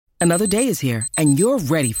Another day is here, and you're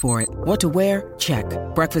ready for it. What to wear? Check.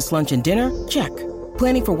 Breakfast, lunch, and dinner? Check.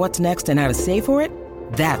 Planning for what's next and how to save for it?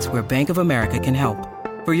 That's where Bank of America can help.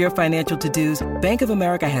 For your financial to-dos, Bank of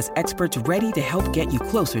America has experts ready to help get you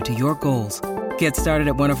closer to your goals. Get started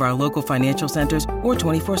at one of our local financial centers or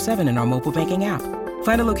 24/7 in our mobile banking app.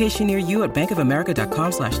 Find a location near you at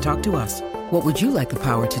bankofamerica.com/talktous. What would you like the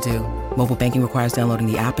power to do? Mobile banking requires downloading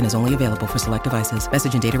the app and is only available for select devices.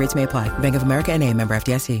 Message and data rates may apply. Bank of America N.A., member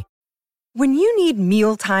FDIC. When you need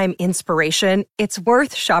mealtime inspiration, it's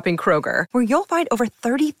worth shopping Kroger, where you'll find over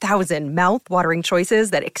 30,000 mouth-watering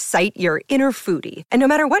choices that excite your inner foodie. And no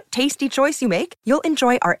matter what tasty choice you make, you'll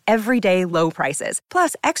enjoy our everyday low prices,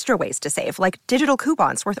 plus extra ways to save, like digital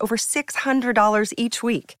coupons worth over $600 each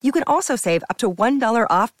week. You can also save up to $1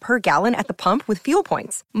 off per gallon at the pump with fuel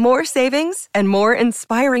points. More savings and more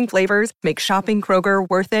inspiring flavors make shopping Kroger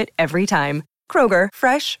worth it every time. Kroger,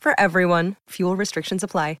 fresh for everyone. Fuel restrictions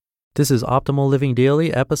apply. This is Optimal Living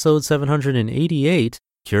Daily, episode 788,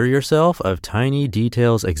 Cure Yourself of Tiny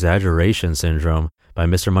Details Exaggeration Syndrome by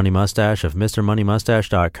Mr. Money Mustache of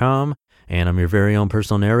MrMoneyMustache.com. And I'm your very own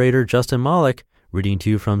personal narrator, Justin Malik, reading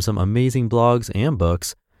to you from some amazing blogs and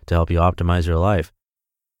books to help you optimize your life.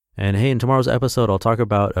 And hey, in tomorrow's episode, I'll talk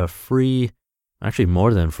about a free, actually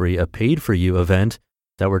more than free, a paid-for-you event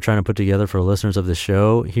that we're trying to put together for listeners of the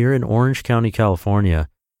show here in Orange County, California.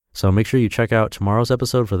 So make sure you check out tomorrow's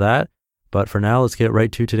episode for that. But for now, let's get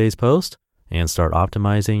right to today's post and start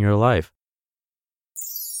optimizing your life.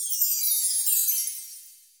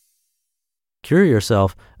 Cure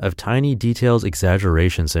Yourself of Tiny Details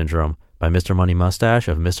Exaggeration Syndrome by Mr. Money Mustache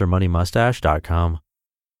of MrMoneyMustache.com.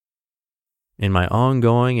 In my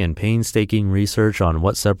ongoing and painstaking research on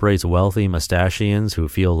what separates wealthy mustachians who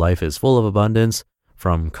feel life is full of abundance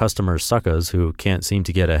from customer suckers who can't seem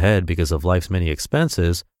to get ahead because of life's many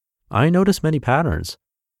expenses, I notice many patterns.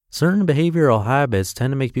 Certain behavioral habits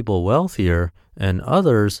tend to make people wealthier, and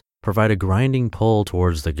others provide a grinding pull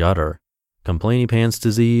towards the gutter. Complaining pants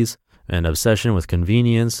disease, an obsession with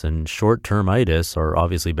convenience, and short-termitis are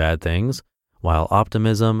obviously bad things, while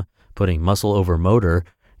optimism, putting muscle over motor,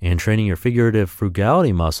 and training your figurative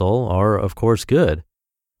frugality muscle are, of course, good.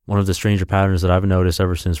 One of the stranger patterns that I've noticed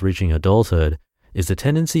ever since reaching adulthood is the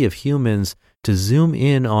tendency of humans to zoom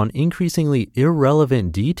in on increasingly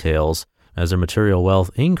irrelevant details as their material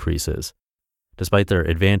wealth increases. Despite their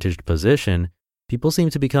advantaged position, people seem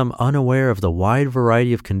to become unaware of the wide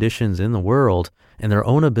variety of conditions in the world and their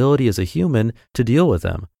own ability as a human to deal with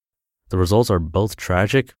them. The results are both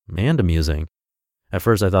tragic and amusing. At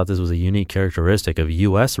first, I thought this was a unique characteristic of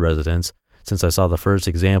U.S. residents, since I saw the first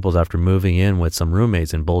examples after moving in with some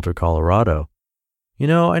roommates in Boulder, Colorado. You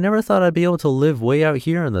know, I never thought I'd be able to live way out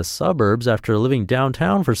here in the suburbs after living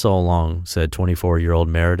downtown for so long, said 24-year-old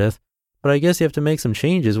Meredith, but I guess you have to make some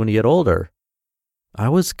changes when you get older. I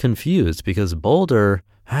was confused because Boulder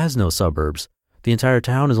has no suburbs. The entire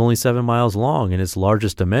town is only 7 miles long in its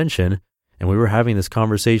largest dimension, and we were having this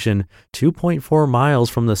conversation 2.4 miles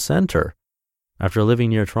from the center. After living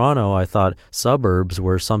near Toronto, I thought suburbs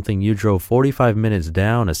were something you drove 45 minutes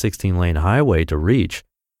down a 16-lane highway to reach.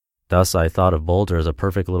 Thus, I thought of Boulder as a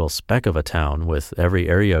perfect little speck of a town with every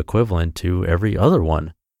area equivalent to every other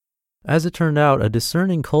one. As it turned out, a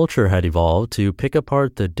discerning culture had evolved to pick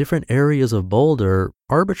apart the different areas of Boulder,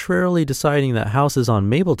 arbitrarily deciding that houses on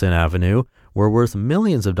Mapleton Avenue were worth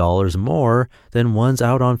millions of dollars more than ones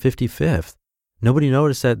out on 55th. Nobody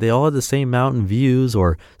noticed that they all had the same mountain views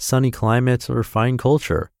or sunny climates or fine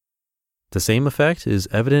culture. The same effect is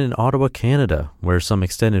evident in Ottawa, Canada, where some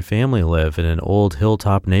extended family live in an old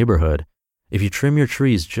hilltop neighborhood. If you trim your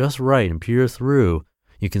trees just right and peer through,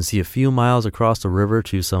 you can see a few miles across the river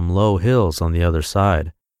to some low hills on the other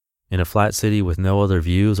side. In a flat city with no other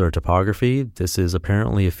views or topography, this is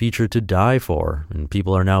apparently a feature to die for, and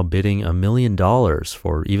people are now bidding $1 million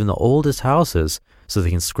for even the oldest houses so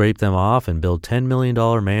they can scrape them off and build $10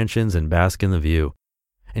 million mansions and bask in the view.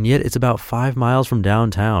 And yet it's about 5 miles from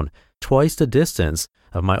downtown, twice the distance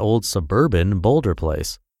of my old suburban Boulder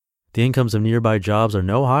place. The incomes of nearby jobs are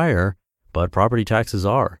no higher, but property taxes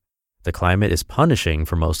are. The climate is punishing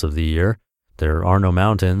for most of the year. There are no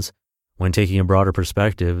mountains. When taking a broader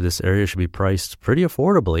perspective, this area should be priced pretty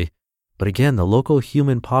affordably. But again, the local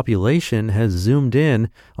human population has zoomed in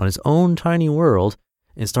on its own tiny world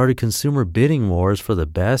and started consumer bidding wars for the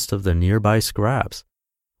best of the nearby scraps.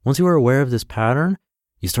 Once you are aware of this pattern,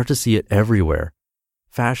 you start to see it everywhere.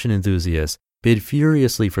 Fashion enthusiasts bid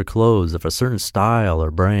furiously for clothes of a certain style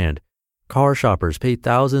or brand. Car shoppers pay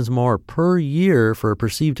thousands more per year for a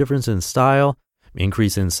perceived difference in style,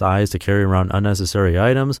 increase in size to carry around unnecessary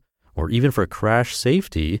items, or even for crash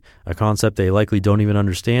safety, a concept they likely don't even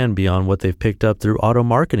understand beyond what they've picked up through auto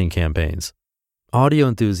marketing campaigns. Audio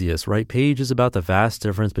enthusiasts write pages about the vast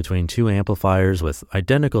difference between two amplifiers with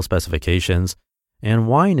identical specifications, and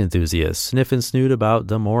wine enthusiasts sniff and snoot about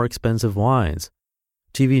the more expensive wines.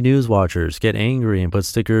 TV news watchers get angry and put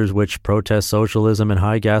stickers which protest socialism and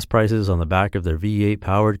high gas prices on the back of their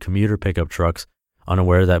V8-powered commuter pickup trucks,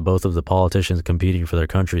 unaware that both of the politicians competing for their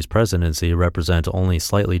country's presidency represent only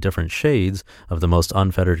slightly different shades of the most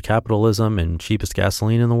unfettered capitalism and cheapest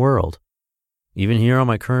gasoline in the world. Even here on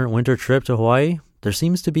my current winter trip to Hawaii, there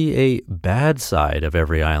seems to be a bad side of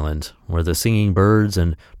every island, where the singing birds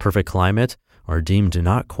and perfect climate are deemed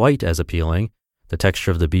not quite as appealing, the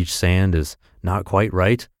texture of the beach sand is not quite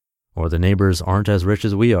right, or the neighbors aren't as rich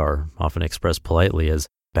as we are, often expressed politely as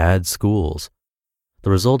bad schools. The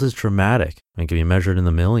result is dramatic and can be measured in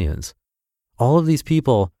the millions. All of these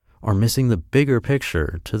people are missing the bigger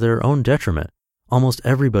picture to their own detriment. Almost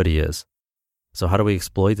everybody is. So how do we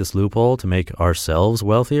exploit this loophole to make ourselves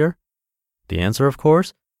wealthier? The answer, of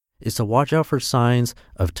course, is to watch out for signs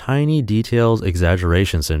of tiny details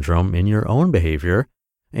exaggeration syndrome in your own behavior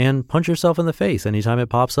and punch yourself in the face anytime it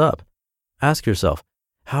pops up. Ask yourself,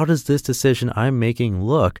 how does this decision I'm making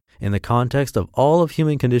look in the context of all of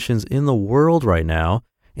human conditions in the world right now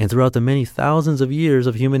and throughout the many thousands of years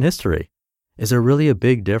of human history? Is there really a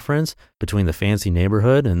big difference between the fancy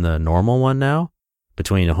neighborhood and the normal one now?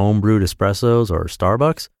 Between home-brewed espressos or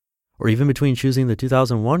Starbucks? Or even between choosing the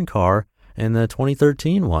 2001 car and the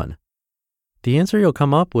 2013 one? The answer you'll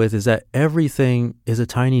come up with is that everything is a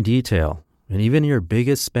tiny detail, and even your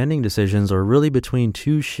biggest spending decisions are really between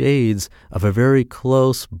two shades of a very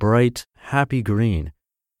close, bright, happy green.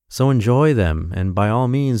 So enjoy them, and by all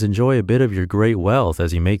means enjoy a bit of your great wealth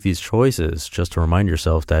as you make these choices, just to remind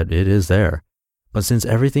yourself that it is there. But since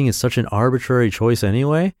everything is such an arbitrary choice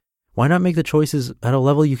anyway, why not make the choices at a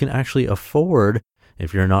level you can actually afford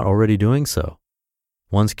if you're not already doing so?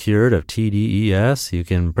 Once cured of TDES, you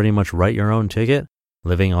can pretty much write your own ticket,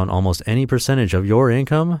 living on almost any percentage of your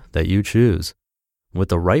income that you choose. With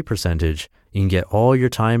the right percentage, you can get all your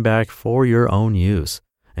time back for your own use.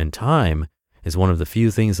 And time is one of the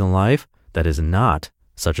few things in life that is not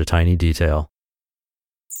such a tiny detail.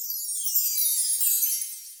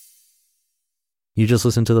 You just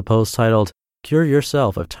listened to the post titled, Cure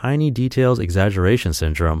Yourself of Tiny Details Exaggeration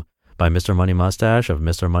Syndrome by Mr. Money Mustache of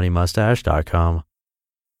MrMoneyMustache.com.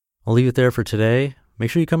 I'll leave it there for today.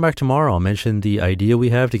 Make sure you come back tomorrow. I'll mention the idea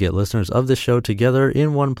we have to get listeners of this show together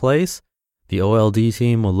in one place. The OLD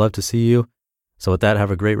team would love to see you. So with that,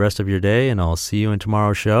 have a great rest of your day, and I'll see you in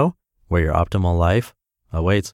tomorrow's show, where your optimal life awaits.